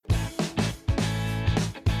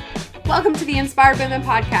Welcome to the Inspired Women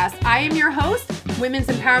Podcast. I am your host, women's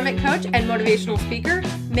empowerment coach and motivational speaker,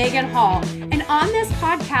 Megan Hall. And on this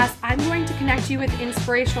podcast, I'm going to connect you with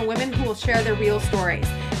inspirational women who will share their real stories.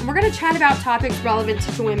 And we're going to chat about topics relevant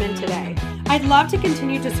to women today. I'd love to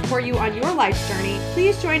continue to support you on your life's journey.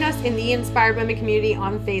 Please join us in the Inspired Women community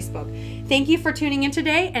on Facebook. Thank you for tuning in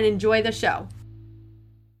today and enjoy the show.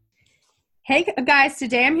 Hey guys,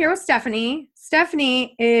 today I'm here with Stephanie.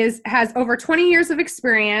 Stephanie has over 20 years of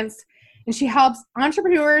experience, and she helps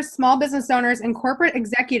entrepreneurs, small business owners, and corporate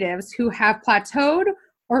executives who have plateaued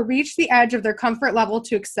or reached the edge of their comfort level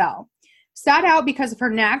to excel. Sought out because of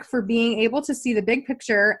her knack for being able to see the big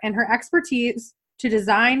picture and her expertise to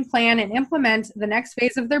design, plan, and implement the next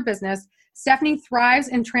phase of their business, Stephanie thrives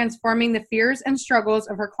in transforming the fears and struggles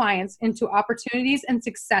of her clients into opportunities and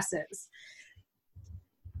successes.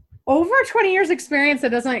 Over 20 years experience, you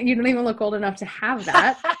don't even look old enough to have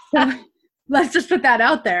that. So let's just put that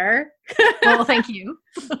out there. Well, thank you.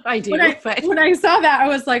 I do. When I saw that, I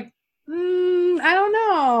was like, I don't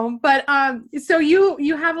know. But so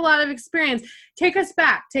you have a lot of experience. Take us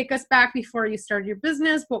back before you started your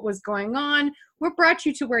business. What was going on? What brought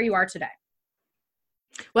you to where you are today?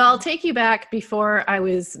 Well, I'll take you back before I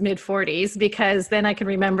was mid-40s because then I can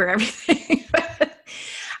remember everything.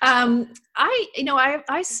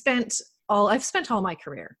 I've spent all my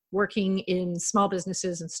career working in small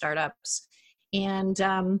businesses and startups.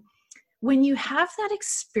 And when you have that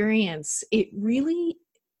experience, it really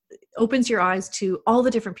opens your eyes to all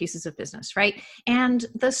the different pieces of business, right? And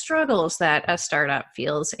the struggles that a startup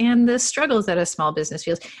feels and the struggles that a small business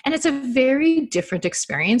feels. And it's a very different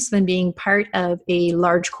experience than being part of a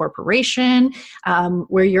large corporation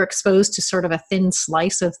where you're exposed to sort of a thin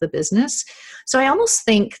slice of the business. So I almost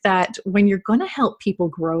think that when you're going to help people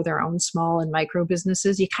grow their own small and micro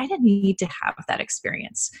businesses, you kind of need to have that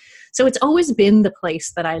experience. So it's always been the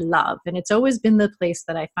place that I love. And it's always been the place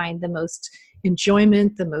that I find the most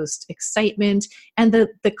enjoyment, the most excitement, and the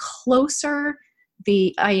closer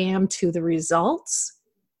I am to the results,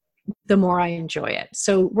 the more I enjoy it.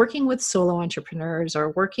 So working with solo entrepreneurs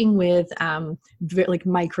or working with like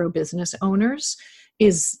micro business owners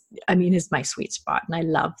is my sweet spot, and I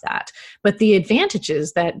love that. But the advantage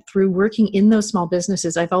is that through working in those small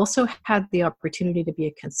businesses, I've also had the opportunity to be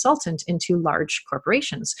a consultant into large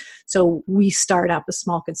corporations. So we start up a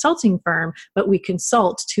small consulting firm, but we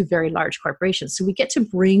consult to very large corporations. So we get to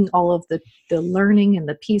bring all of the learning and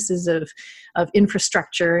the pieces of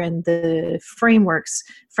infrastructure and the frameworks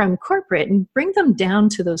from corporate and bring them down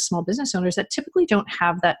to those small business owners that typically don't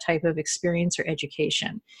have that type of experience or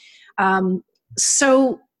education.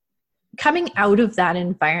 So coming out of that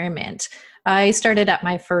environment, I started up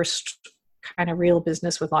my first kind of real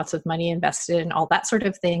business with lots of money invested and all that sort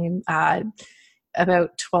of thing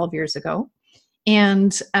about 12 years ago.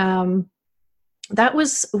 And that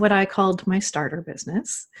was what I called my starter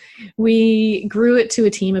business. We grew it to a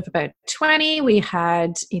team of about 20. We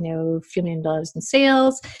had, a few million dollars in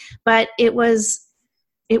sales, but it was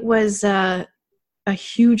a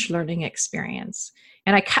huge learning experience.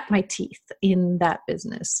 And I cut my teeth in that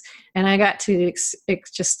business. And I got to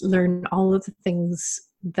just learn all of the things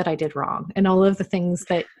that I did wrong and all of the things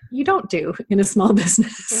that you don't do in a small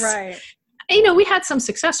business. Right. We had some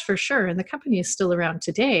success for sure. And the company is still around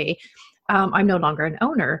today. I'm no longer an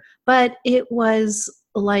owner, but it was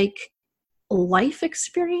like life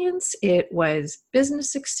experience. It was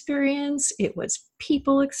business experience. It was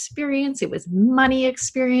people experience. It was money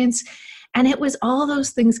experience. And it was all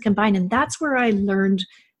those things combined. And that's where I learned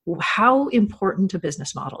how important a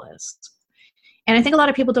business model is. And I think a lot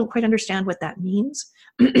of people don't quite understand what that means.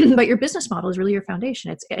 But your business model is really your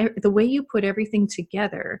foundation. It's the way you put everything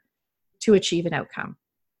together to achieve an outcome.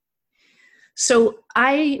 So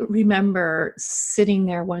I remember sitting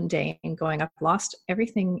there one day and going, I've lost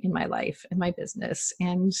everything in my life and my business.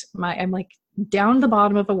 And I'm like down the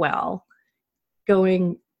bottom of a well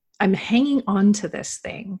going, I'm hanging on to this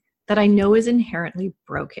thing that I know is inherently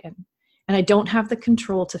broken, and I don't have the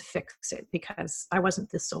control to fix it because I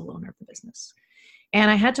wasn't the sole owner of the business. And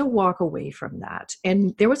I had to walk away from that.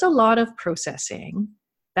 And there was a lot of processing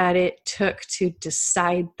that it took to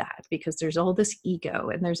decide that, because there's all this ego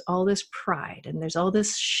and there's all this pride and there's all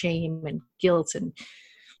this shame and guilt and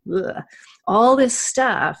all this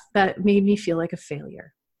stuff that made me feel like a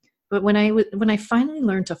failure. But when I finally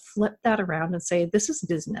learned to flip that around and say, this is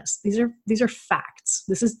business, these are facts,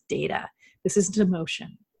 this is data, this is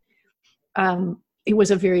emotion, it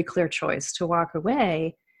was a very clear choice to walk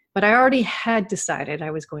away. But I already had decided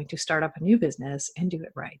I was going to start up a new business and do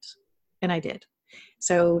it right, and I did.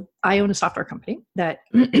 So I own a software company that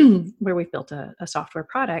where we've built a software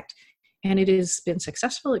product, and it has been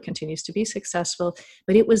successful. It continues to be successful,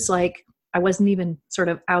 but it was like I wasn't even sort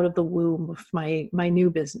of out of the womb of my new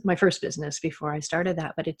business, my first business, before I started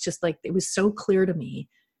that. But it's just like, it was so clear to me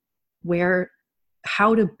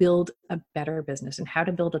how to build a better business and how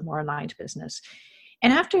to build a more aligned business.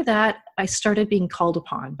 And after that, I started being called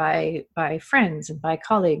upon by friends and by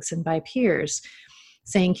colleagues and by peers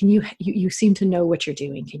saying, can you seem to know what you're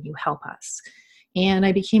doing. Can you help us? And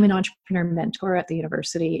I became an entrepreneur mentor at the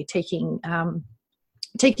university, taking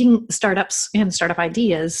startups and startup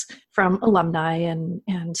ideas from alumni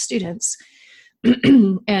and students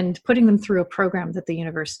and putting them through a program that the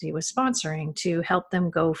university was sponsoring to help them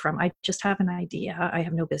go from, I just have an idea, I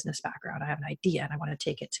have no business background, I have an idea and I want to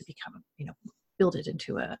take it to become, build it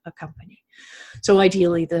into a company. So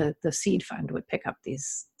ideally the seed fund would pick up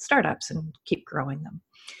these startups and keep growing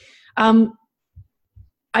them.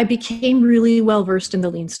 I became really well versed in the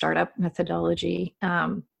lean startup methodology.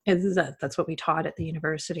 That's what we taught at the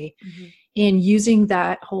university. Mm-hmm. And using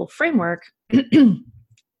that whole framework,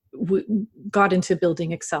 got into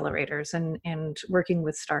building accelerators and working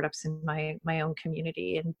with startups in my own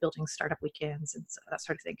community and building startup weekends and that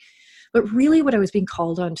sort of thing. But really what I was being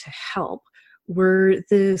called on to help were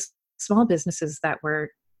the small businesses that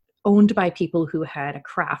were owned by people who had a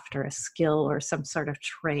craft or a skill or some sort of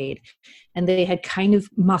trade, and they had kind of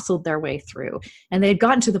muscled their way through, and they had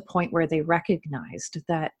gotten to the point where they recognized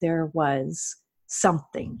that there was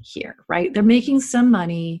something here, right? They're making some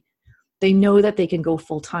money. They know that they can go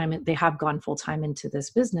full-time, and they have gone full-time into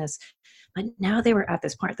this business, but now they were at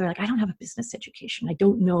this point, they're like, I don't have a business education. I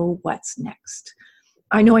don't know what's next.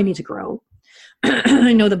 I know I need to grow.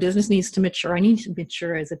 I know the business needs to mature. I need to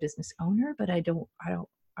mature as a business owner, but I don't know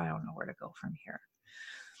where to go from here.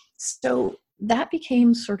 So that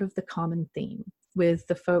became sort of the common theme with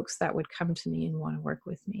the folks that would come to me and want to work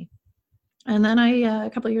with me. And then a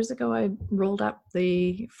couple of years ago, I rolled up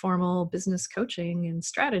the formal business coaching and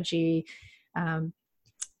strategy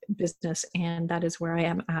business. And that is where I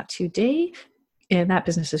am at today. And that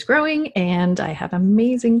business is growing, and I have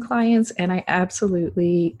amazing clients, and I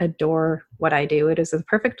absolutely adore what I do. It is a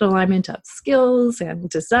perfect alignment of skills and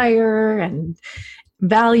desire and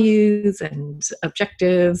values and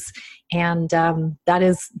objectives. And that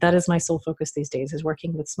is my sole focus these days, is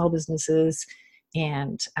working with small businesses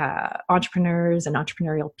and entrepreneurs and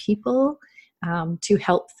entrepreneurial people to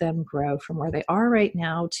help them grow from where they are right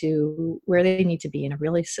now to where they need to be in a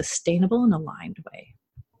really sustainable and aligned way.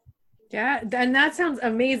 Yeah, and that sounds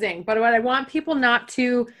amazing. But what I want people not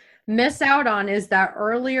to miss out on is that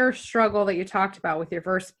earlier struggle that you talked about with your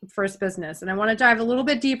first business. And I want to dive a little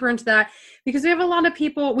bit deeper into that, because we have a lot of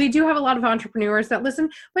people, we do have a lot of entrepreneurs that listen,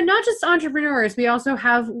 but not just entrepreneurs. We also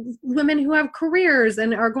have women who have careers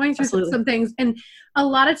and are going through some things. And a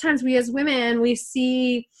lot of times we as women, we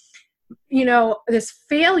see, this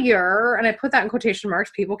failure, and I put that in quotation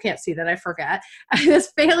marks, people can't see that, I forget,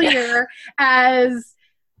 this failure as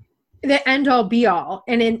the end all be all,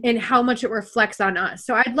 and in how much it reflects on us.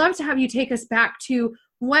 So I'd love to have you take us back to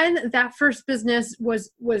when that first business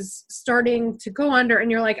was starting to go under and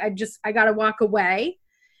you're like, I got to walk away.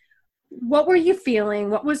 What were you feeling?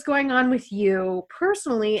 What was going on with you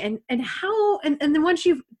personally? And how, and then once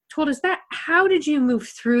you've told us that, how did you move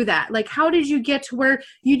through that? Like, how did you get to where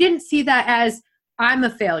you didn't see that as, I'm a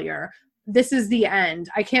failure, this is the end,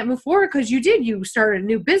 I can't move forward? Because you started a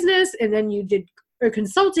new business, and then you did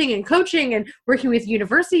consulting and coaching and working with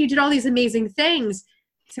university. You did all these amazing things.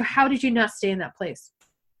 So how did you not stay in that place?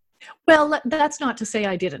 Well, that's not to say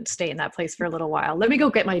I didn't stay in that place for a little while. Let me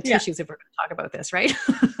go get my tissues if we're going to talk about this, right?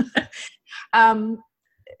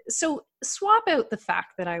 So swap out the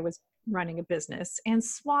fact that I was running a business and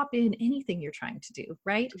swap in anything you're trying to do,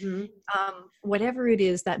 right? Mm-hmm. Whatever it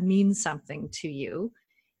is that means something to you.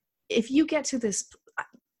 If you get to this,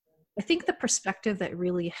 I think the perspective that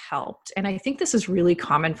really helped, and I think this is really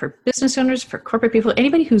common for business owners, for corporate people,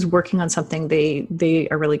 anybody who's working on something they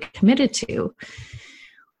are really committed to.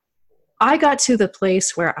 I got to the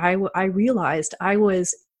place where I realized I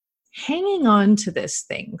was hanging on to this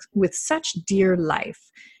thing with such dear life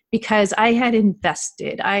because I had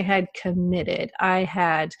invested, I had committed, I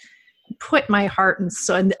had put my heart and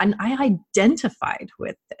soul, and I identified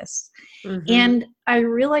with this. Mm-hmm. And I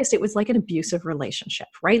realized it was like an abusive relationship,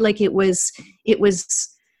 right? Like it was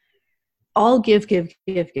all give,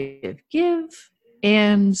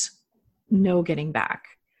 and no getting back.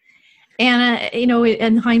 And,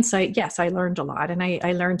 in hindsight, yes, I learned a lot. And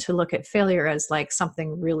I learned to look at failure as like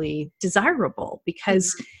something really desirable,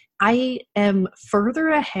 because mm-hmm. I am further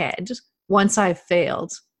ahead once I've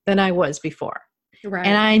failed than I was before. Right.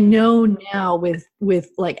 And I know now with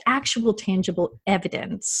like actual tangible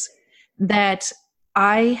evidence that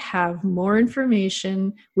I have more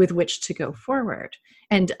information with which to go forward.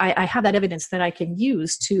 And I have that evidence that I can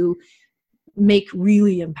use to make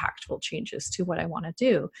really impactful changes to what I want to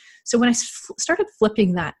do. So when I started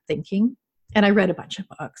flipping that thinking, and I read a bunch of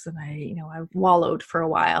books, and I wallowed for a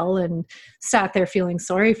while and sat there feeling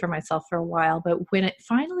sorry for myself for a while. But when it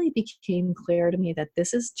finally became clear to me that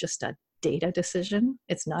this is just a data decision,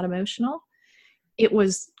 it's not emotional, it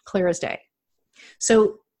was clear as day.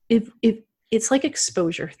 So if it's like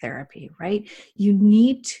exposure therapy, right? You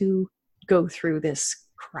need to go through this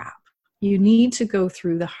crap. You need to go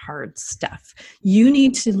through the hard stuff. You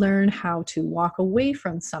need to learn how to walk away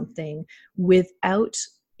from something without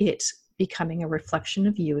it becoming a reflection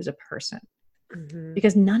of you as a person. Mm-hmm.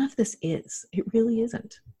 Because none of this is. It really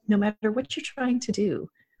isn't. No matter what you're trying to do,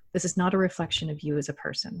 this is not a reflection of you as a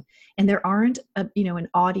person. And there aren't an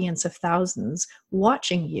audience of thousands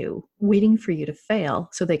watching you, waiting for you to fail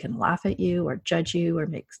so they can laugh at you or judge you or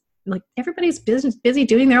everybody's busy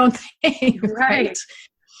doing their own thing. Right.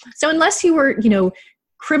 So unless you were,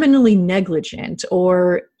 criminally negligent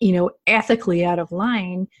or, ethically out of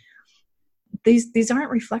line, these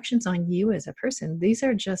aren't reflections on you as a person. These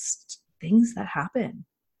are just things that happen.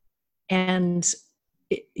 And,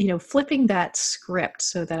 flipping that script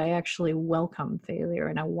so that I actually welcome failure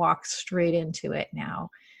and I walk straight into it now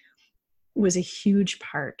was a huge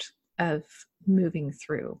part of moving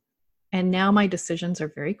through. And now my decisions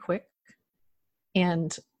are very quick,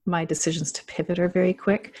 and my decisions to pivot are very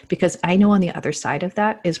quick, because I know on the other side of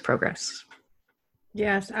that is progress.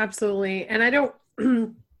 Yes, absolutely. And I don't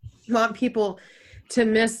want people to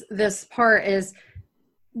miss this part is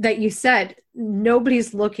that you said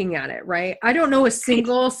nobody's looking at it, right? I don't know a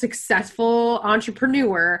single successful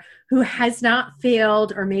entrepreneur who has not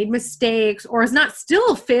failed or made mistakes or is not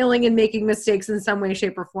still failing and making mistakes in some way,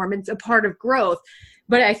 shape, or form. It's a part of growth.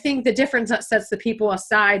 But I think the difference that sets the people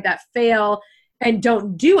aside that fail and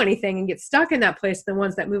don't do anything and get stuck in that place, the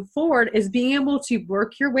ones that move forward, is being able to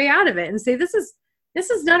work your way out of it and say, this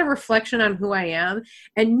is not a reflection on who I am.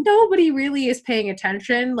 And nobody really is paying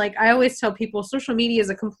attention. Like I always tell people, social media is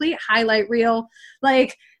a complete highlight reel.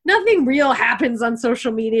 Like nothing real happens on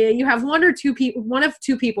social media. You have one of two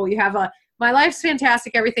people. You have my life's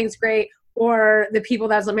fantastic, everything's great, or the people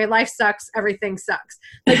that's like, my life sucks, everything sucks.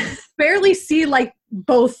 Like barely see like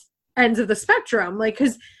both ends of the spectrum. Like,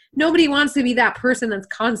 cause nobody wants to be that person that's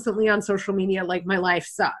constantly on social media like my life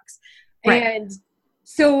sucks. Right. And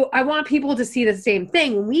so I want people to see the same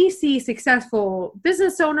thing. When we see successful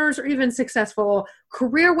business owners or even successful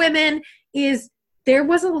career women, there's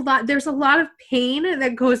a lot of pain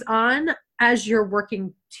that goes on as you're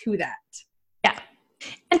working to that. Yeah.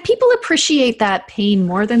 And people appreciate that pain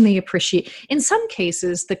more than they appreciate, in some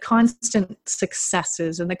cases, the constant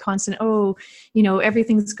successes and the constant,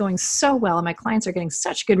 everything's going so well and my clients are getting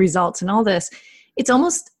such good results and all this. It's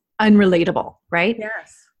almost unrelatable, right?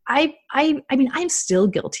 Yes. I mean, I'm still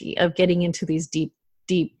guilty of getting into these deep,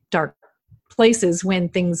 deep, dark places when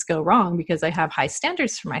things go wrong because I have high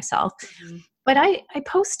standards for myself. Mm-hmm. But I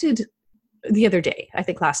posted the other day, I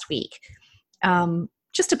think last week,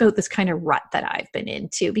 just about this kind of rut that I've been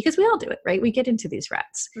into, because we all do it, right? We get into these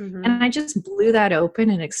ruts. Mm-hmm. And I just blew that open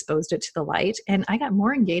and exposed it to the light. And I got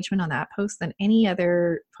more engagement on that post than any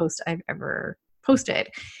other post I've ever posted,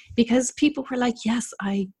 because people were like, yes,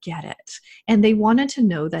 I get it. And they wanted to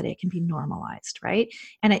know that it can be normalized, right?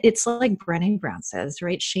 And it's like Brené Brown says,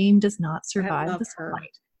 right? Shame does not survive the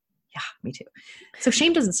sunlight. Yeah, me too. So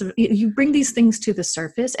shame doesn't, you bring these things to the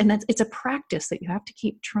surface, and it's a practice that you have to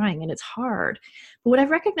keep trying, and it's hard. But what I've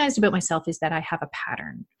recognized about myself is that I have a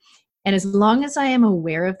pattern. And as long as I am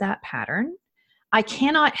aware of that pattern, I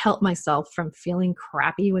cannot help myself from feeling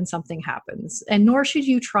crappy when something happens. And nor should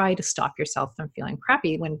you try to stop yourself from feeling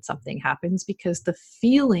crappy when something happens, because the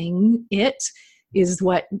feeling is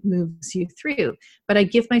what moves you through. But I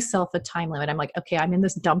give myself a time limit. I'm like, okay, I'm in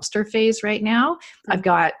this dumpster phase right now. I've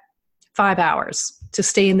got 5 hours to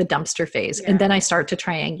stay in the dumpster phase. Yeah. And then I start to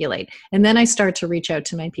triangulate. And then I start to reach out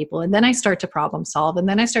to my people. And then I start to problem solve. And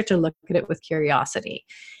then I start to look at it with curiosity.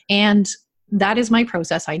 And that is my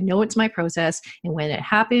process. I know it's my process. And when it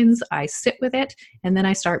happens, I sit with it and then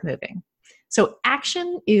I start moving. So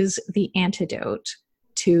action is the antidote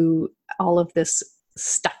to all of this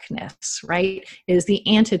stuckness, right? It is the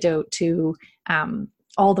antidote to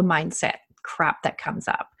all the mindset crap that comes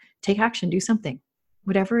up. Take action, do something.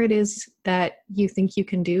 Whatever it is that you think you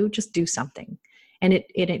can do, just do something. And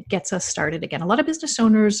it gets us started again. A lot of business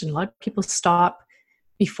owners and a lot of people stop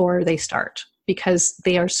before they start, because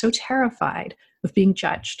they are so terrified of being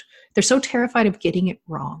judged. They're so terrified of getting it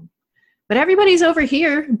wrong. but everybody's over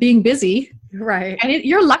here being busy. Right. And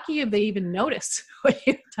you're lucky if they even notice what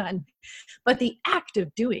you've done. But the act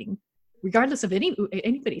of doing, regardless of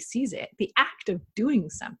anybody sees it, the act of doing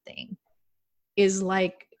something is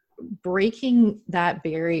like breaking that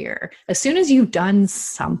barrier. As soon as you've done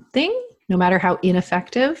something, no matter how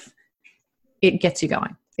ineffective, it gets you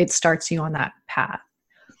going. It starts you on that path.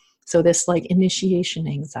 So this like initiation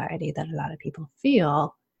anxiety that a lot of people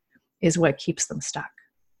feel is what keeps them stuck.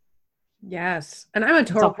 Yes. And I'm a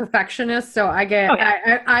total perfectionist. So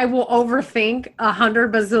I will overthink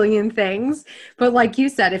 100 bazillion things. But like you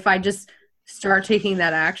said, if I just start taking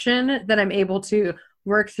that action, then I'm able to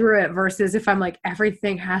work through it versus if I'm like,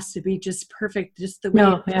 everything has to be just perfect, just the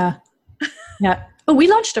way. Yeah. Yeah. But we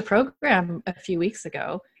launched a program a few weeks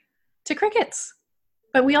ago to crickets,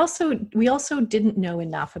 but we also didn't know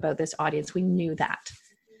enough about this audience. We knew that.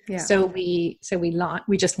 Yeah. So we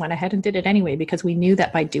just went ahead and did it anyway, because we knew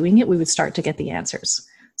that by doing it, we would start to get the answers.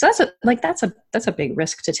 So that's a big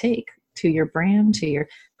risk to take to your brand,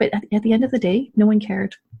 but at the end of the day, no one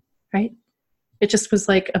cared, right? It just was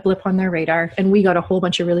like a blip on their radar, and we got a whole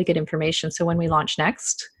bunch of really good information. So when we launch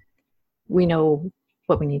next, we know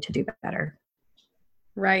what we need to do better.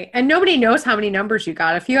 Right. And nobody knows how many numbers you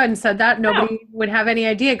got. If you hadn't said that, nobody would have any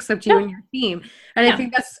idea except you and your team. And I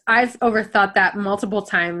think I've overthought that multiple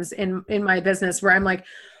times in my business, where I'm like,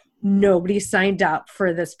 nobody signed up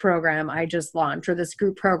for this program I just launched, or this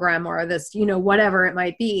group program, or this, whatever it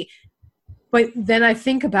might be. But then I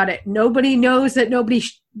think about it. Nobody knows that nobody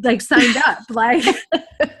signed up. Like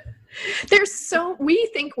we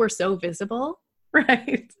think we're so visible.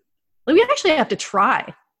 Right. We actually have to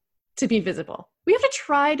try to be visible. We have to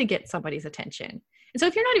try to get somebody's attention. And so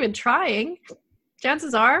if you're not even trying,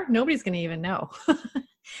 chances are nobody's going to even know.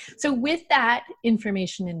 So with that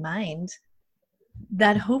information in mind,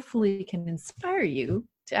 that hopefully can inspire you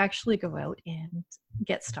to actually go out and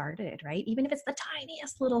get started, right? Even if it's the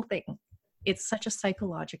tiniest little thing, it's such a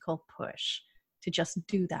psychological push to just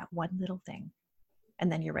do that one little thing.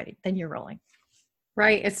 And then you're ready. Then you're rolling.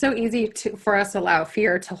 Right. It's so easy for us to allow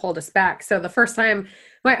fear to hold us back. So the first time,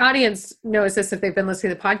 my audience knows this if they've been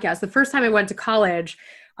listening to the podcast, the first time I went to college,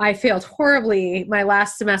 I failed horribly. My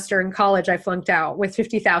last semester in college, I flunked out with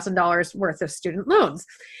 $50,000 worth of student loans.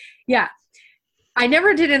 Yeah. I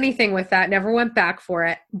never did anything with that, never went back for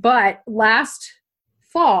it. But last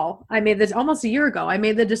fall, almost a year ago, I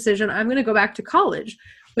made the decision I'm going to go back to college.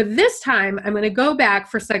 But this time I'm going to go back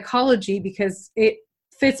for psychology because it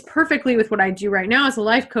fits perfectly with what I do right now as a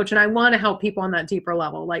life coach. And I want to help people on that deeper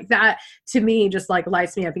level. Like that to me just like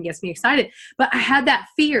lights me up and gets me excited. But I had that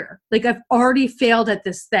fear. Like I've already failed at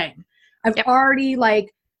this thing. I've already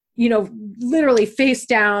literally face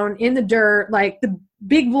down in the dirt, like the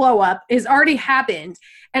big blow up has already happened.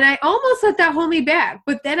 And I almost let that hold me back.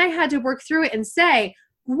 But then I had to work through it and say,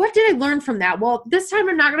 what did I learn from that? Well, this time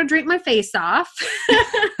I'm not going to drink my face off.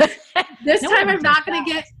 This time I'm not going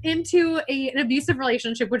to get into an abusive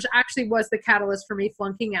relationship, which actually was the catalyst for me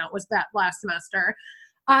flunking out, was that last semester.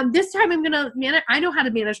 This time I'm going to manage. I know how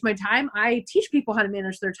to manage my time. I teach people how to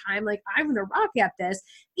manage their time. Like I'm going to rock at this.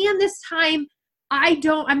 And this time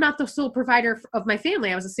I'm not the sole provider of my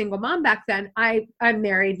family. I was a single mom back then. I'm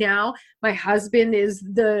married now. My husband is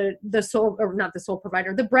the sole, or not the sole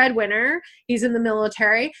provider, the breadwinner. He's in the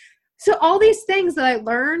military. So all these things that I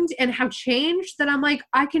learned and have changed, that I'm like,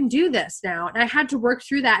 I can do this now. And I had to work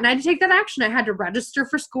through that. And I had to take that action. I had to register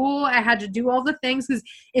for school. I had to do all the things, because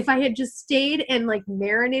if I had just stayed and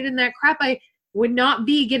marinated in that crap, I would not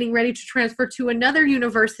be getting ready to transfer to another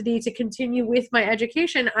university to continue with my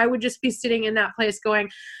education. I would just be sitting in that place going,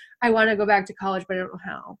 I want to go back to college, but I don't know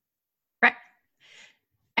how. Right.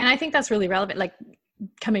 And I think that's really relevant. Like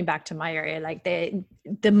coming back to my area, like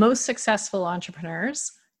the most successful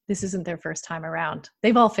entrepreneurs, this isn't their first time around.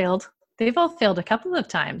 They've all failed. They've all failed a couple of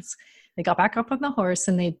times. They got back up on the horse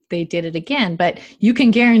and they did it again, but you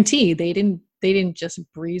can guarantee they didn't just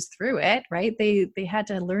breeze through it, right? They had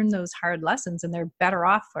to learn those hard lessons, and they're better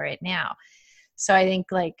off for it now. So I think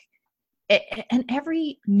and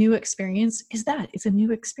every new experience is that. It's a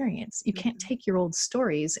new experience. You can't take your old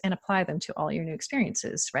stories and apply them to all your new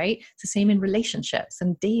experiences, right? It's the same in relationships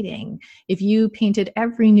and dating. If you painted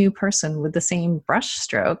every new person with the same brush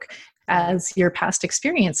stroke as your past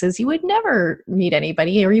experiences, you would never meet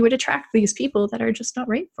anybody, or you would attract these people that are just not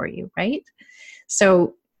right for you, right?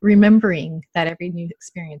 So remembering that every new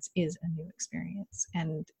experience is a new experience,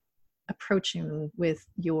 and approaching with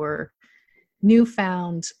your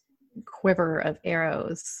newfound quiver of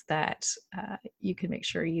arrows that you can make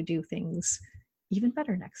sure you do things even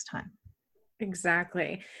better next time.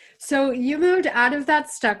 Exactly. So you moved out of that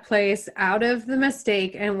stuck place, out of the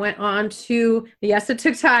mistake, and went on to, yes, it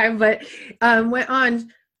took time, but went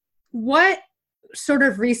on. What sort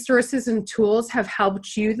of resources and tools have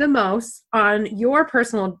helped you the most on your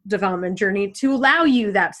personal development journey to allow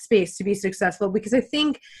you that space to be successful? Because I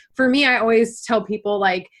think for me, I always tell people,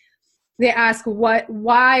 like, they ask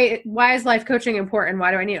why is life coaching important?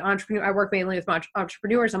 Why do I need an entrepreneur? I work mainly with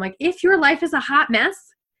entrepreneurs. I'm like, if your life is a hot mess,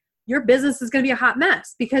 your business is going to be a hot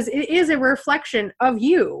mess, because it is a reflection of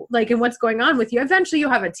you, like, and what's going on with you. Eventually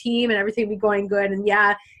you'll have a team and everything will be going good. And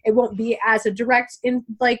yeah, it won't be as a direct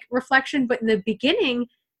reflection, but in the beginning,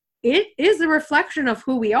 it is a reflection of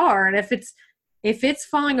who we are. And if it's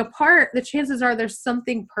falling apart, the chances are there's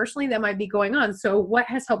something personally that might be going on. So what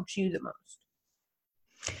has helped you the most?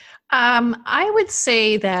 I would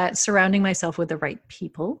say that surrounding myself with the right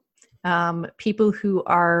people, people who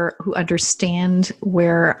understand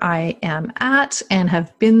where I am at and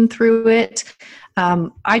have been through it.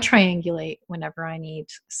 I triangulate whenever I need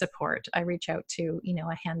support. I reach out to,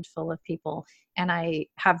 a handful of people, and I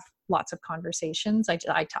have lots of conversations. I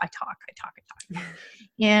talk,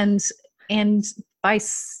 and by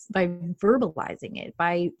verbalizing it,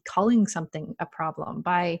 by calling something a problem,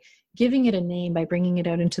 by giving it a name, by bringing it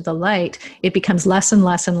out into the light, it becomes less and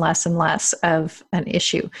less and less and less of an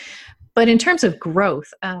issue. But in terms of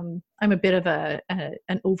growth, I'm a bit of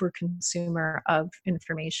an over consumer of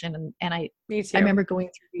information. And I remember going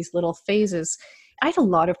through these little phases. I had a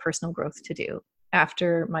lot of personal growth to do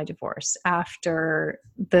after my divorce, after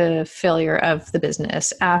the failure of the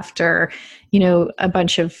business, after, a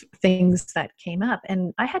bunch of things that came up.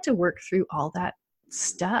 And I had to work through all that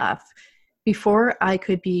stuff before I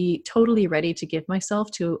could be totally ready to give myself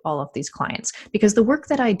to all of these clients. Because the work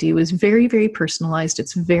that I do is very, very personalized.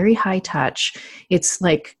 It's very high touch. It's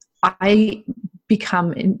like I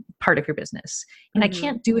become part of your business. And I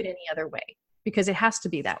can't do it any other way, because it has to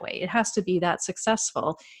be that way. It has to be that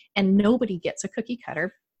successful, and nobody gets a cookie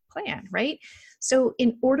cutter plan, right? So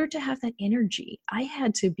in order to have that energy, I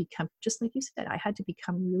had to become, just like you said, I had to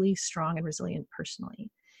become really strong and resilient personally.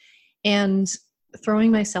 And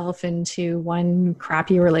throwing myself into one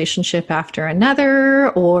crappy relationship after another,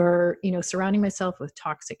 or, surrounding myself with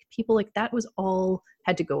toxic people, like that was all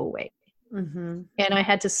had to go away. And I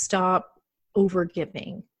had to stop over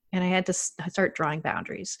giving, and I had to start drawing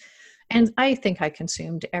boundaries. And I think I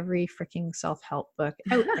consumed every freaking self-help book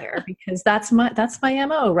out there, because that's my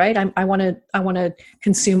MO, right? I want to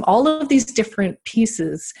consume all of these different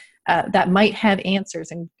pieces that might have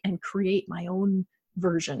answers, and create my own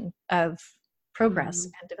version of progress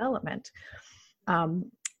and development. And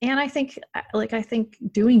I think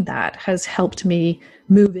doing that has helped me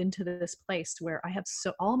move into this place where I have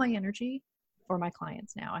all my energy for my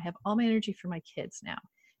clients now. I have all my energy for my kids now.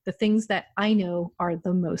 The things that I know are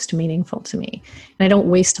the most meaningful to me, and I don't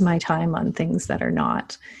waste my time on things that are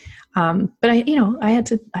not. But I had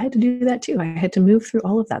to do that too. I had to move through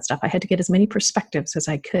all of that stuff. I had to get as many perspectives as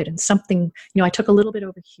I could, and something, I took a little bit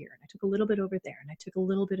over here, and I took a little bit over there, and I took a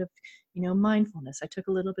little bit of, mindfulness. I took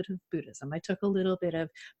a little bit of Buddhism. I took a little bit of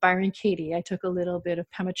Byron Katie. I took a little bit of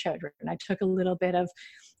Pema Chodron, and I took a little bit of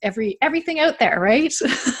everything out there, right?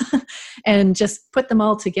 And just put them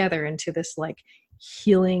all together into this like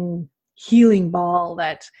healing ball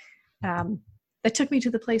that took me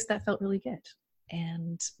to the place that felt really good.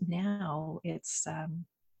 And now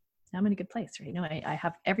I'm in a good place, right? I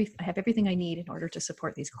have everything I need in order to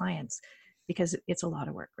support these clients, because it's a lot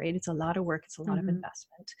of work, right? It's a lot of work. It's a lot of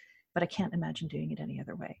investment, but I can't imagine doing it any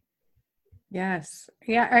other way. Yes.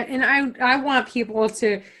 Yeah. And I want people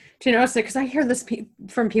to notice it, because I hear this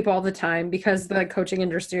from people all the time, because the coaching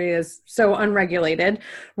industry is so unregulated,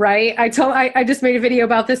 right? I just made a video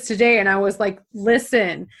about this today, and I was like,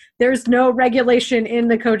 listen, there's no regulation in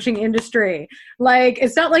the coaching industry. Like,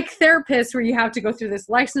 it's not like therapists where you have to go through this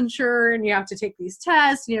licensure and you have to take these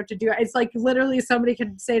tests, and you have to do it. It's like literally somebody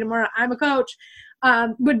could say tomorrow, I'm a coach,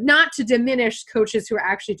 but not to diminish coaches who are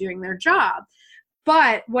actually doing their job.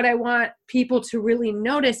 But what I want people to really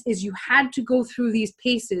notice is you had to go through these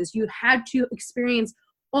paces. You had to experience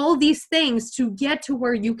all these things to get to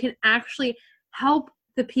where you can actually help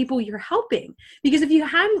the people you're helping. Because if you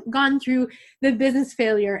hadn't gone through the business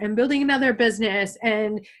failure and building another business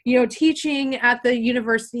and, teaching at the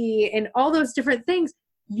university and all those different things,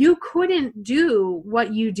 you couldn't do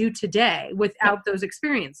what you do today without those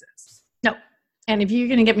experiences. No. And if you're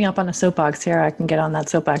going to get me up on a soapbox here, I can get on that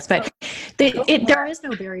soapbox. But there is no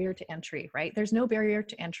barrier to entry, right? There's no barrier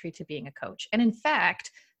to entry to being a coach. And in fact,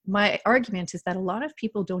 my argument is that a lot of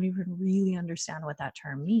people don't even really understand what that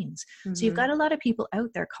term means. So you've got a lot of people out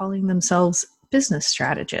there calling themselves business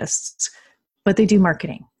strategists, but they do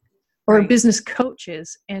marketing, or Right. business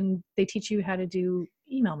coaches and they teach you how to do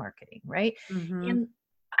email marketing, right? Mm-hmm. And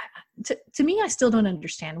to me, I still don't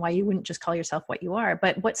understand why you wouldn't just call yourself what you are.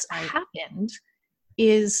 But what's Right. happened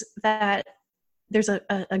is that there's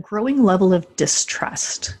a growing level of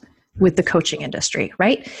distrust with the coaching industry,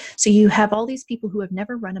 right? So you have all these people who have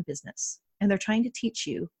never run a business and they're trying to teach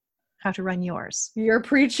you how to run yours. You're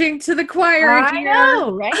preaching to the choir I here.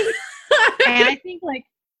 know, right? And I think, like,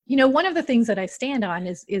 you know, one of the things that I stand on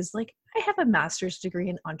is like, I have a master's degree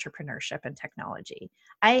in entrepreneurship and technology.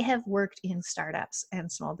 I have worked in startups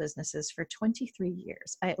and small businesses for 23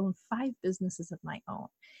 years. I own 5 businesses of my own.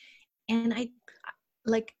 And I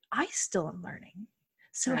still am learning.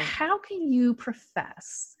 So Right. how can you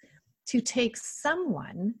profess to take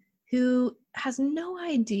someone who has no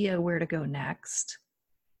idea where to go next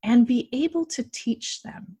and be able to teach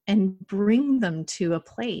them and bring them to a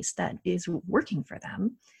place that is working for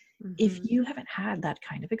them if Mm-hmm. you haven't had that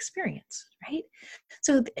kind of experience, right?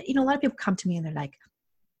 So, you know, a lot of people come to me and they're like,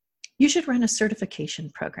 you should run a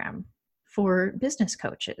certification program for business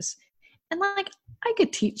coaches. And like, I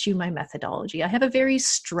could teach you my methodology. I have a very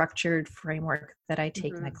structured framework that I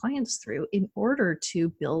take my Mm-hmm. clients through in order to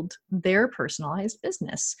build their personalized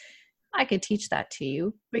business. I could teach that to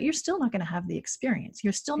you, but you're still not going to have the experience.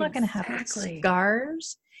 You're still not going to have the Exactly.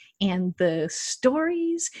 scars and the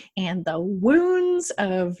stories and the wounds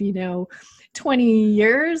of, 20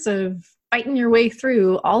 years of fighting your way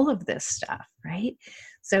through all of this stuff, right?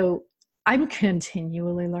 So I'm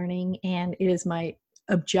continually learning, and it is my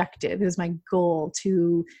objective, it is my goal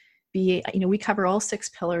to be, we cover all 6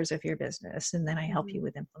 pillars of your business, and then I help you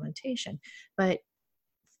with implementation. But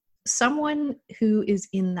someone who is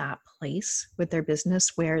in that place with their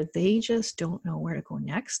business where they just don't know where to go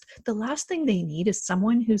next, the last thing they need is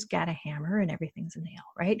someone who's got a hammer and everything's a nail,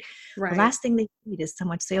 right? Right. The last thing they need is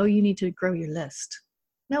someone to say, oh, you need to grow your list.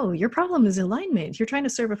 No, your problem is alignment. You're trying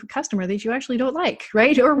to serve a customer that you actually don't like,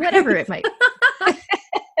 right? Or whatever it might be.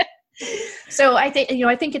 So I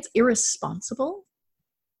think it's irresponsible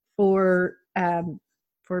for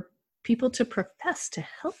people to profess to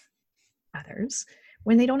help others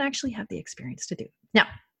when they don't actually have the experience to do. Now,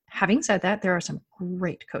 having said that, there are some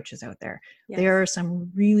great coaches out there. Yes. There are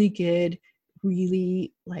some really good,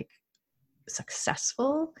 really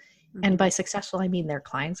successful, and by successful, I mean their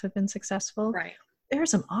clients have been successful. Right. There are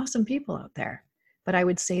some awesome people out there, but I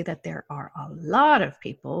would say that there are a lot of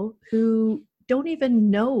people who don't even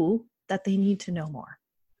know that they need to know more.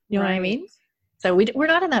 You know what I mean? So we're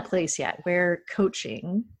not in that place yet where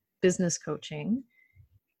coaching, business coaching,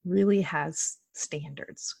 really has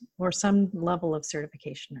standards or some level of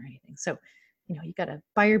certification or anything. So, you got to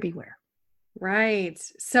buyer beware. Right.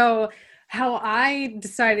 So how I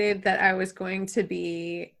decided that I was going to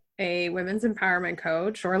be a women's empowerment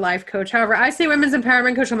coach or life coach. However, I say women's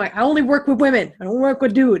empowerment coach. I'm like, I only work with women. I don't work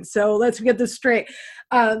with dudes. So let's get this straight.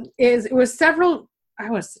 It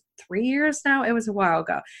was 3 years now. It was a while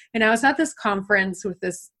ago. And I was at this conference with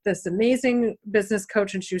this amazing business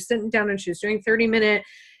coach, and she was sitting down and she was doing 30-minute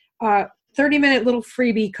little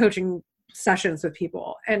freebie coaching sessions with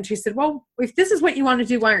people. And she said, well, if this is what you want to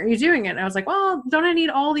do, why aren't you doing it? And I was like, well, don't I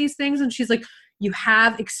need all these things? And she's like, you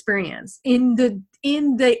have experience in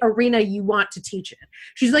the arena you want to teach it.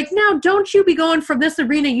 She's like, now don't you be going from this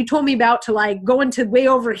arena you told me about to like going to way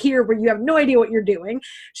over here where you have no idea what you're doing.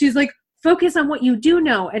 She's like, focus on what you do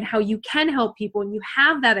know and how you can help people, and you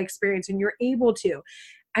have that experience and you're able to.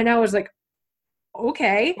 And I was like,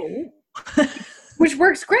 okay, which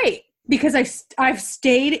works great because I've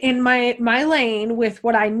stayed in my lane with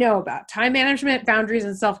what I know about time management, boundaries,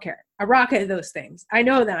 and self-care. I rock at those things. I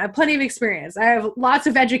know that. I have plenty of experience. I have lots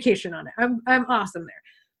of education on it. I'm awesome there.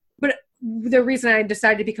 But the reason I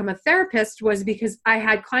decided to become a therapist was because I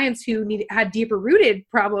had clients who had deeper rooted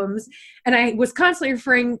problems, and I was constantly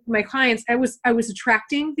referring my clients. I was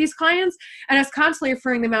attracting these clients, and I was constantly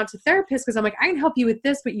referring them out to therapists because I'm like, I can help you with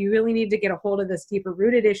this, but you really need to get a hold of this deeper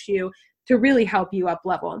rooted issue to really help you up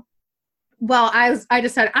level. Well, I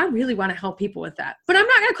decided I really want to help people with that, but I'm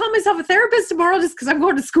not going to call myself a therapist tomorrow just because I'm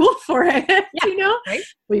going to school for it. Yeah, right?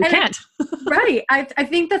 Well, you can't. Right. I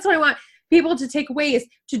think that's what I want people to take away is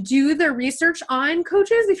to do their research on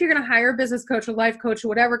coaches. If you're going to hire a business coach or life coach or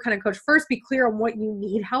whatever kind of coach, first be clear on what you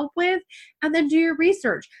need help with, and then do your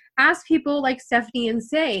research. Ask people like Stephanie and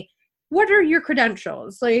say, what are your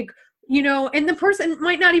credentials? Like, and the person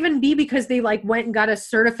might not even be because they like went and got a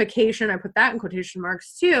certification. I put that in quotation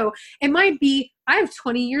marks too. It might be, I have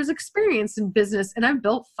 20 years experience in business and I've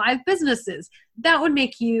built 5 businesses. That would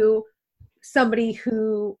make you somebody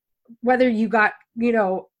who, whether you got,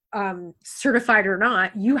 certified or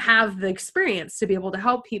not, you have the experience to be able to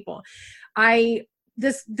help people.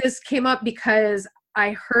 This came up because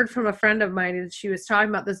I heard from a friend of mine, and she was talking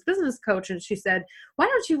about this business coach, and she said, "Why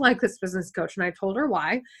don't you like this business coach?" And I told her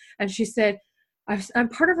why. And she said, I'm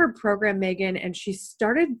part of her program, Megan, and she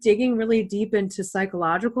started digging really deep into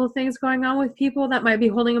psychological things going on with people that might be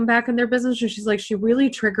holding them back in their business. And she's like, she really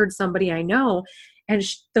triggered somebody I know. And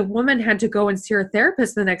the woman had to go and see her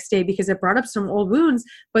therapist the next day because it brought up some old wounds.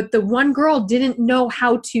 But the one girl didn't know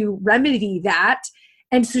how to remedy that.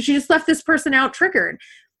 And so she just left this person out triggered.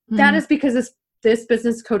 Mm-hmm. That is because this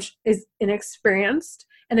business coach is inexperienced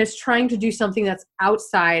and is trying to do something that's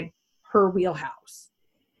outside her wheelhouse.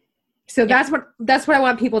 So that's what I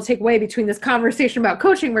want people to take away between this conversation about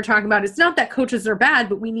coaching we're talking about. It's not that coaches are bad,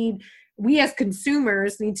 but we as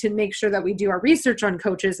consumers need to make sure that we do our research on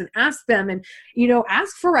coaches and ask them, and,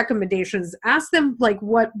 ask for recommendations, ask them like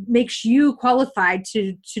what makes you qualified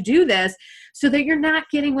to do this, so that you're not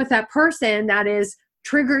getting with that person that is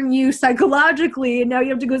triggering you psychologically. And now you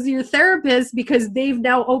have to go see your therapist because they've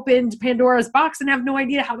now opened Pandora's box and have no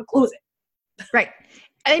idea how to close it. Right.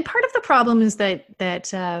 And part of the problem is that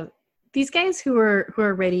these guys who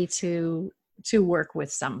are ready to work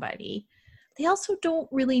with somebody, they also don't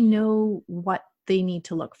really know what they need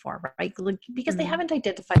to look for, right? Because they haven't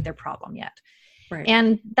identified their problem yet. Right.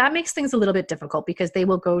 And that makes things a little bit difficult because they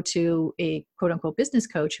will go to a quote unquote business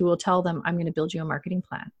coach who will tell them, I'm going to build you a marketing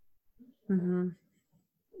plan. Mm-hmm.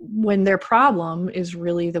 When their problem is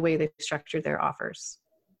really the way they structure their offers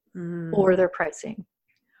or their pricing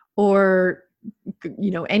or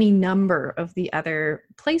any number of the other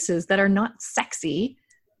places that are not sexy,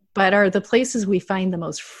 but are the places we find the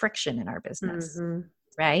most friction in our business,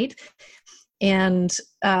 right? And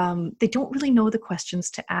they don't really know the questions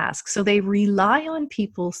to ask. So they rely on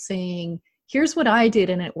people saying, here's what I did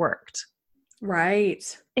and it worked. Right.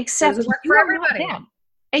 Except it work for everybody.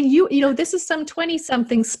 And you this is some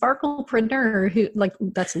 20-something sparklepreneur who,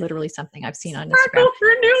 that's literally something I've seen on Instagram.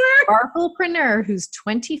 Sparklepreneur who's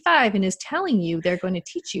 25 and is telling you they're going to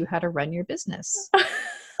teach you how to run your business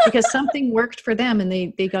because something worked for them and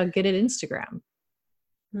they got good at Instagram.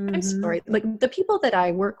 Mm-hmm. I'm sorry. The people that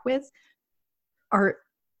I work with are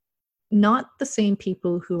not the same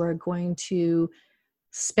people who are going to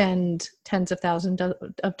spend tens of thousands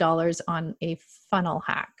of dollars on a funnel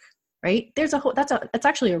hack. Right? That's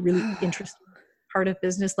actually a really interesting part of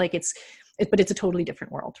business. But it's a totally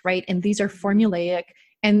different world, right? And these are formulaic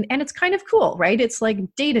and it's kind of cool, right? It's like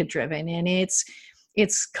data driven and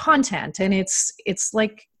it's content and it's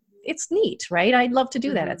neat, right? I'd love to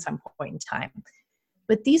do that at some point in time.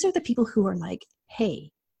 But these are the people who are like, hey,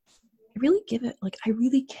 I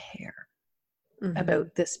really care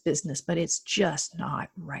about this business, but it's just not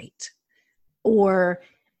right. Or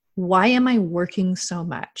why am I working so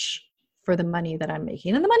much for the money that I'm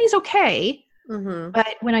making? And the money's okay.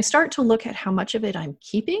 But when I start to look at how much of it I'm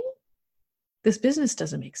keeping, this business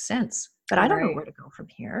doesn't make sense. But I don't know where to go from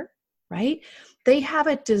here, right? They have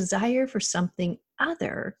a desire for something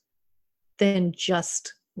other than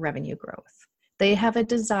just revenue growth. They have a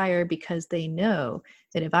desire because they know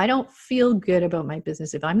that if I don't feel good about my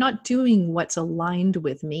business, if I'm not doing what's aligned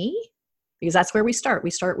with me, because that's where we start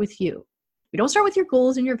with you. We don't start with your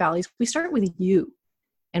goals and your values. We start with you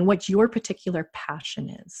and what your particular passion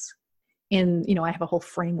is. And, I have a whole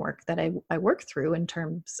framework that I work through in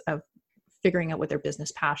terms of figuring out what their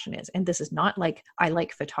business passion is. And this is not like, I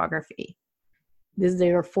like photography.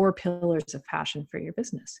 There are 4 pillars of passion for your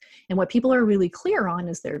business. And what people are really clear on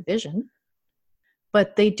is their vision,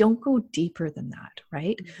 but they don't go deeper than that,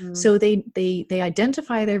 right? Mm-hmm. So they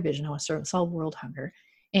identify their vision. I want to solve world hunger.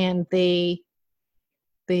 And they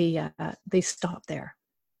stop there.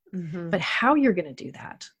 Mm-hmm. But how you're going to do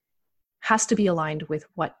that has to be aligned with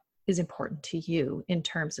what is important to you in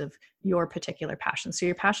terms of your particular passion. So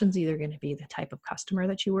your passion's either going to be the type of customer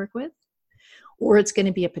that you work with, or it's going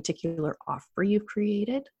to be a particular offer you've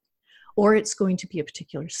created, or it's going to be a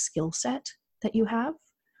particular skill set that you have,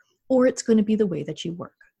 or it's going to be the way that you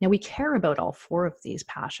work. Now, we care about all 4 of these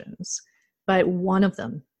passions, but one of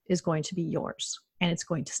them is going to be yours. And it's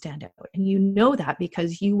going to stand out. And you know that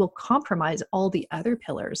because you will compromise all the other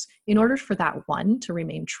pillars in order for that one to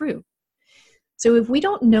remain true. So if we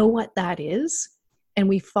don't know what that is, and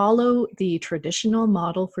we follow the traditional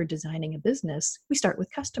model for designing a business, we start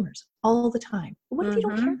with customers all the time. But what if you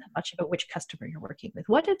don't care that much about which customer you're working with?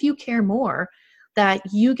 What if you care more that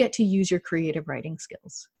you get to use your creative writing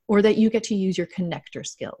skills or that you get to use your connector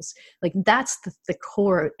skills? That's the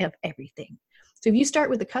core of everything. So if you start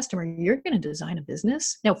with the customer, you're going to design a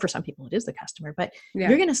business. Now, for some people, it is the customer, but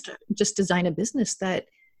you're going to just design a business that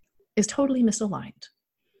is totally misaligned.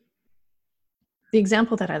 the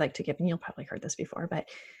example that I like to give, and you'll probably heard this before, but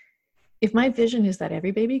if my vision is that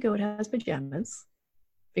every baby goat has pajamas,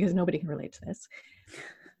 because nobody can relate to this,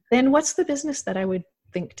 then what's the business that I would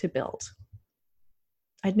think to build?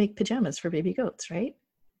 I'd make pajamas for baby goats, right?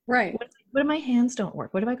 Right. What if my hands don't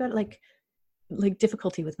work? What if I got like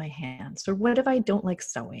difficulty with my hands? Or what if I don't like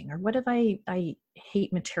sewing? Or what if I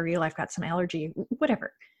hate material? I've got some allergy,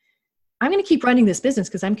 whatever. I'm going to keep running this business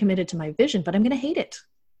because I'm committed to my vision, but I'm going to hate it.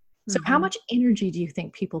 So how much energy do you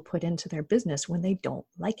think people put into their business when they don't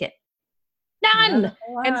like it? None.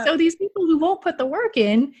 And so these people who won't put the work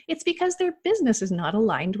in, it's because their business is not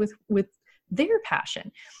aligned with their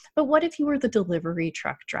passion. But what if you were the delivery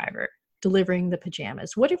truck driver delivering the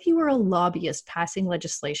pajamas? What if you were a lobbyist passing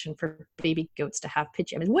legislation for baby goats to have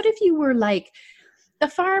pajamas? What if you were like a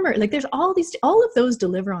farmer? Like there's all of those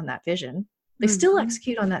deliver on that vision. They still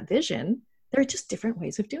execute on that vision. There are just different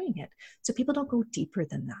ways of doing it. So people don't go deeper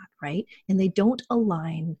than that, right? And they don't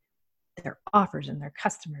align their offers and their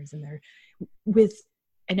customers and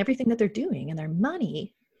and everything that they're doing and their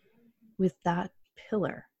money with that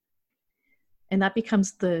pillar. And that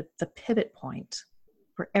becomes the pivot point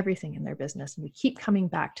for everything in their business. And we keep coming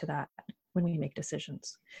back to that when we make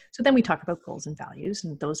decisions. So then we talk about goals and values,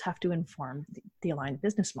 and those have to inform the aligned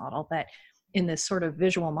business model. But in this sort of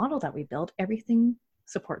visual model that we built, everything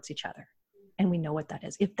supports each other. And we know what that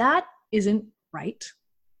is. If that isn't right,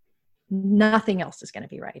 nothing else is going to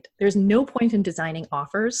be right. There's no point in designing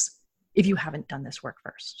offers if you haven't done this work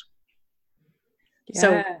first. Yes.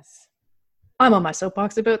 So I'm on my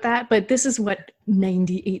soapbox about that, but this is what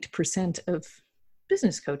 98% of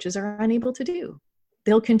business coaches are unable to do.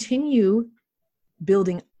 They'll continue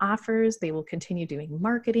building offers. They will continue doing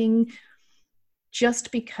marketing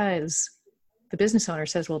just because the business owner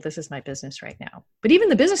says, well, this is my business right now. But even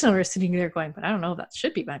the business owner is sitting there going, but I don't know if that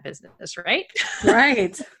should be my business, right?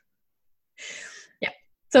 Right. Yeah.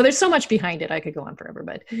 So there's so much behind it. I could go on forever,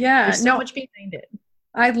 but there's so much behind it.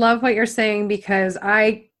 I love what you're saying, because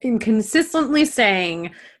I am consistently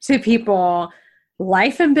saying to people,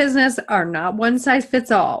 life and business are not one size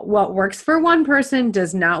fits all. What works for one person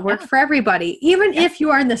does not work for everybody. Even if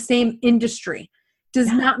you are in the same industry,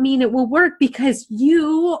 does not mean it will work, because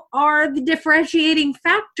you are the differentiating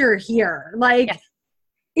factor here. Like,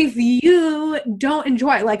 if you don't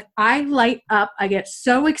enjoy, like, I light up, I get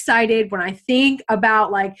so excited when I think about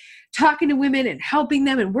like talking to women and helping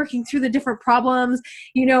them and working through the different problems,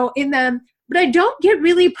 in them. But I don't get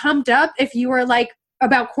really pumped up if you are like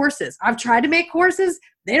about courses. I've tried to make courses.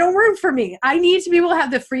 They don't work for me. I need to be able to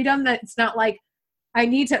have the freedom that it's not like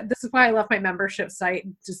this is why I left my membership site,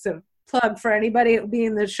 just to plug for anybody, it'll be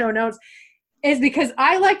in the show notes, is because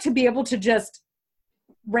I like to be able to just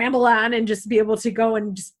ramble on and just be able to go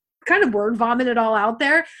and just kind of word vomit it all out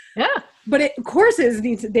there. Yeah. But courses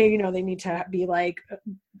need to be like,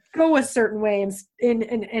 go a certain way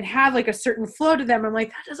and have like a certain flow to them. I'm like,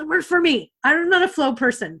 that doesn't work for me. I'm not a flow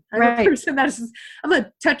person. I'm a person I'm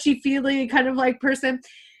a touchy feely kind of like person.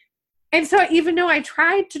 And so even though I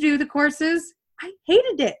tried to do the courses, I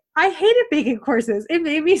hated it. I hated making courses. It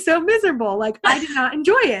made me so miserable. Like, I did not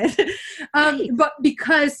enjoy it. But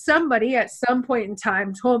because somebody at some point in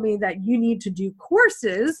time told me that you need to do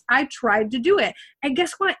courses, I tried to do it. And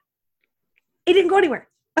guess what? It didn't go anywhere.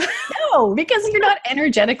 No, because you're not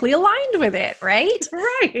energetically aligned with it, right?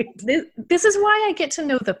 Right. This is why I get to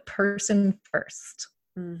know the person first,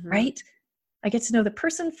 right? I get to know the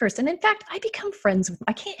person first. And in fact, I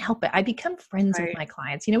can't help it. I become friends with my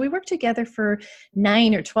clients. We work together for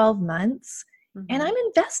 9 or 12 months and I'm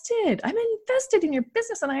invested. I'm invested in your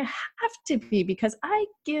business, and I have to be, because I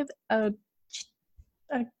give I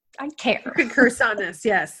care. You can curse on this.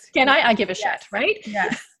 Yes. Can I? I give a shit, right?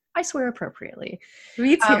 Yes. I swear appropriately.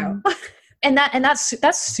 Me too. And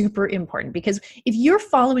that's super important, because if you're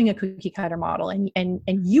following a cookie cutter model and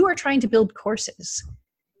you are trying to build courses,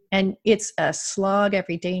 and it's a slog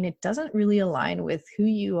every day, and it doesn't really align with who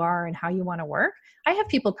you are and how you want to work. I have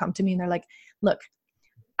people come to me and they're like, look,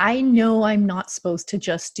 I know I'm not supposed to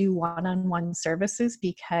just do one-on-one services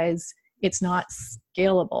because it's not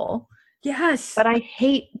scalable. Yes. But I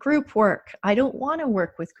hate group work. I don't want to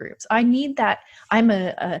work with groups. I need that. I'm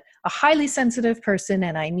a highly sensitive person,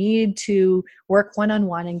 and I need to work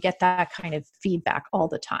one-on-one and get that kind of feedback all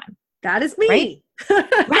the time. That is me.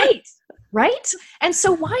 Right. Right? And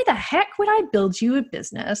so why the heck would I build you a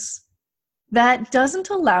business that doesn't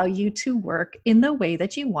allow you to work in the way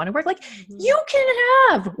that you want to work? Like, you can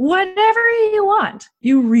have whatever you want.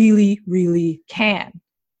 You really, really can.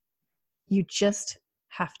 You just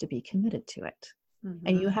have to be committed to it.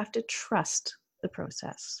 And you have to trust the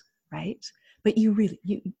process, right? But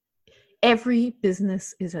every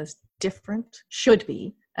business is as should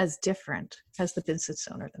be as different as the business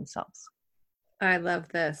owner themselves. I love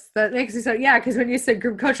this. That makes me so, yeah, because when you said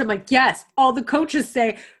group coach, I'm like, yes, all the coaches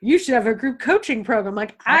say you should have a group coaching program.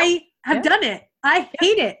 Like, I have done it. I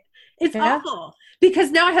hate it. It's awful because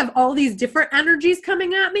now I have all these different energies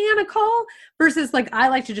coming at me on a call versus like, I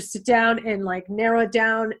like to just sit down and like narrow it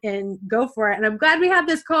down and go for it. And I'm glad we had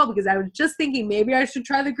this call because I was just thinking maybe I should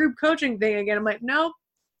try the group coaching thing again. I'm like, no.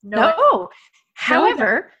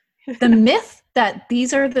 However, the myth that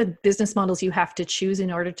these are the business models you have to choose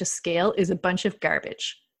in order to scale is a bunch of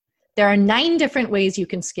garbage. There are 9 different ways you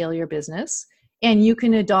can scale your business, and you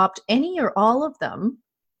can adopt any or all of them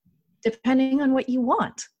depending on what you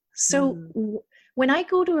want. So when I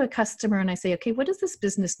go to a customer and I say, okay, what does this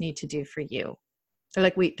business need to do for you? They're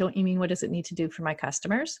like, wait, don't you mean what does it need to do for my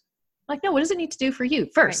customers? I'm like, no, what does it need to do for you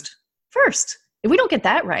first? Right. First, if we don't get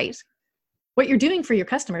that right, what you're doing for your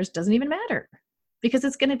customers doesn't even matter because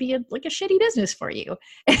it's going to be like a shitty business for you.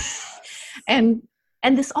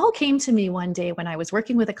 And this all came to me one day when I was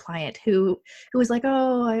working with a client who was like,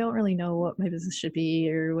 oh, I don't really know what my business should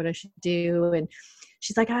be or what I should do. And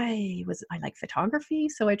she's like, I like photography.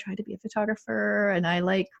 So I tried to be a photographer, and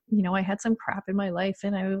I had some crap in my life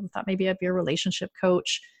and I thought maybe I'd be a relationship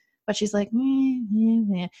coach. But she's like,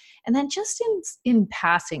 And then just in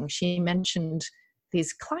passing, she mentioned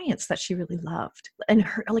these clients that she really loved, and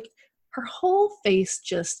her whole face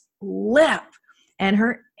just lit up and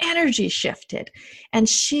her energy shifted. And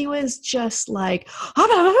she was just like,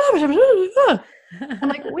 I'm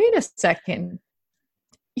like, wait a second.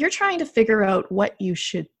 You're trying to figure out what you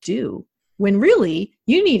should do when really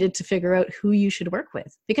you needed to figure out who you should work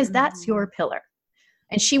with because that's your pillar.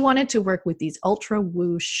 And she wanted to work with these ultra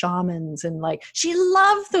woo shamans and like, she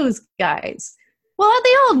loved those guys. Well,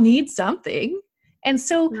 they all need something. And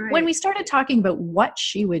so when we started talking about what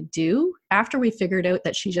she would do after we figured out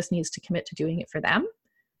that she just needs to commit to doing it for them,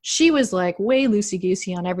 she was like way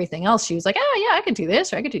loosey-goosey on everything else. She was like, oh yeah, I could do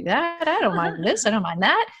this or I could do that. I don't mind this. I don't mind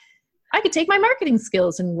that. I could take my marketing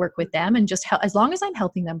skills and work with them and just help as long as I'm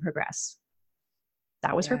helping them progress.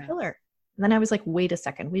 That was her pillar. And then I was like, wait a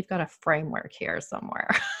second, we've got a framework here somewhere.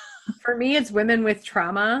 For me, it's women with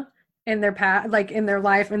trauma in their past, like in their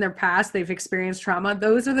life, in their past, they've experienced trauma.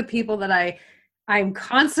 Those are the people that I'm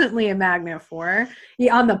constantly a magnet for.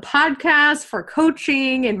 On the podcast, for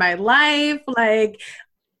coaching, in my life, like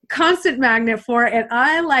constant magnet for. And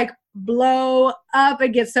I like blow up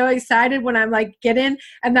and get so excited when I'm like and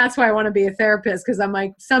that's why I want to be a therapist, because I'm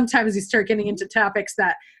like, sometimes you start getting into topics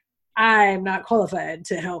that I'm not qualified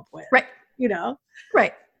to help with. Right.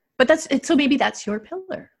 Right. But that's it. So maybe that's your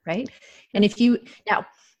pillar, right? And now,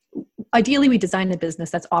 ideally we design a business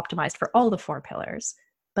that's optimized for all the 4 pillars.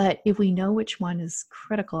 But if we know which one is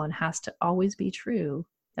critical and has to always be true,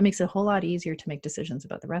 that makes it a whole lot easier to make decisions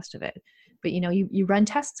about the rest of it. But you run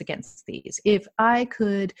tests against these. If I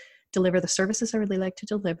could deliver the services I really like to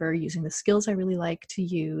deliver, using the skills I really like to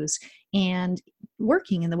use, and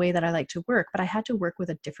working in the way that I like to work, but I had to work with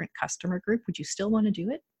a different customer group, would you still want to do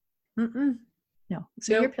it? No.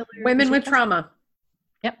 So your pillar, women with trauma.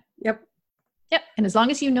 Yep. And as long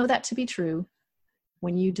as you know that to be true,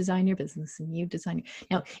 when you design your business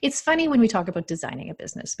now, it's funny when we talk about designing a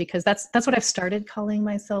business, because that's what I've started calling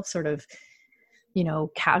myself sort of,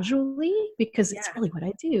 casually, because it's really what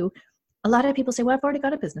I do. A lot of people say, well, I've already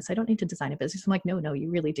got a business. I don't need to design a business. I'm like, no, you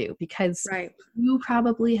really do, because you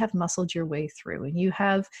probably have muscled your way through and you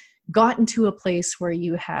have gotten to a place where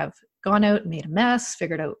you have gone out and made a mess,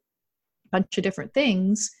 figured out a bunch of different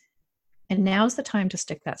things. And now's the time to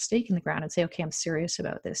stick that stake in the ground and say, okay, I'm serious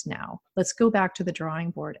about this now. Let's go back to the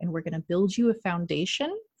drawing board and we're going to build you a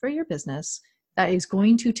foundation for your business that is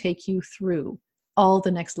going to take you through all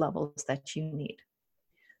the next levels that you need.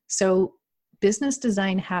 So business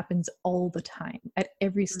design happens all the time at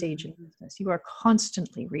every stage of business. You are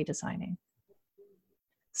constantly redesigning.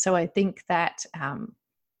 So I think that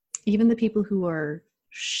even the people who are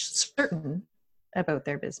certain about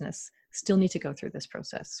their business still need to go through this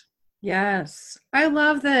process. Yes. I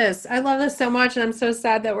love this. I love this so much. And I'm so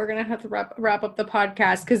sad that we're going to have to wrap up the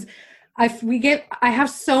podcast, because I have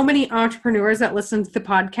so many entrepreneurs that listen to the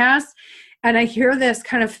podcast, and I hear this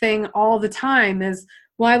kind of thing all the time is,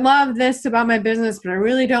 well, I love this about my business, but I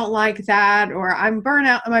really don't like that, or I'm burnt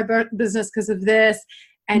out in my business because of this.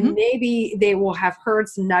 And maybe they will have heard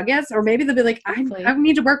some nuggets, or maybe they'll be like, I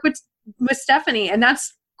need to work with Stephanie. And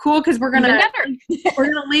that's cool, because we're going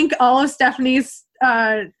to link all of Stephanie's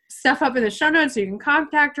stuff up in the show notes so you can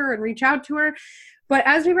contact her and reach out to her. But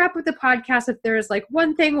as we wrap up the podcast, if there's like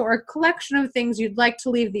one thing or a collection of things you'd like to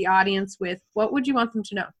leave the audience with, what would you want them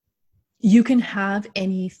to know? You can have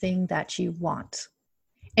anything that you want.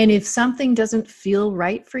 And if something doesn't feel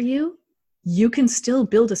right for you, you can still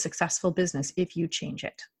build a successful business if you change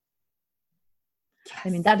it. Yes. I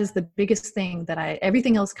mean, that is the biggest thing that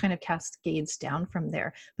everything else kind of cascades down from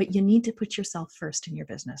there. But you need to put yourself first in your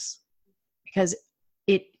business, because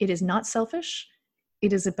it is not selfish.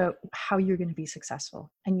 It is about how you're going to be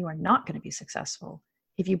successful. And you are not going to be successful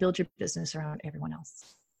if you build your business around everyone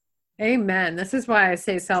else. Amen. This is why I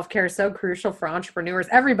say self-care is so crucial for entrepreneurs,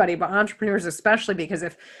 everybody, but entrepreneurs especially, because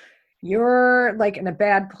if you're like in a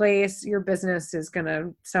bad place, your business is going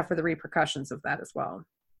to suffer the repercussions of that as well.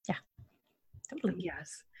 Yeah, totally.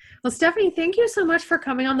 Yes. Well, Stephanie, thank you so much for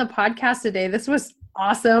coming on the podcast today. This was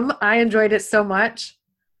awesome. I enjoyed it so much.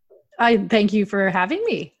 I thank you for having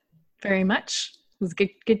me very much. It was a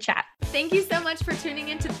good chat. Thank you so much for tuning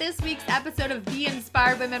into this week's episode of the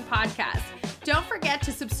Inspired Women Podcast. Don't forget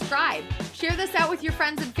to subscribe, share this out with your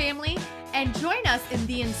friends and family, and join us in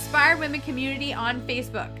the Inspired Women community on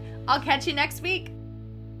Facebook. I'll catch you next week.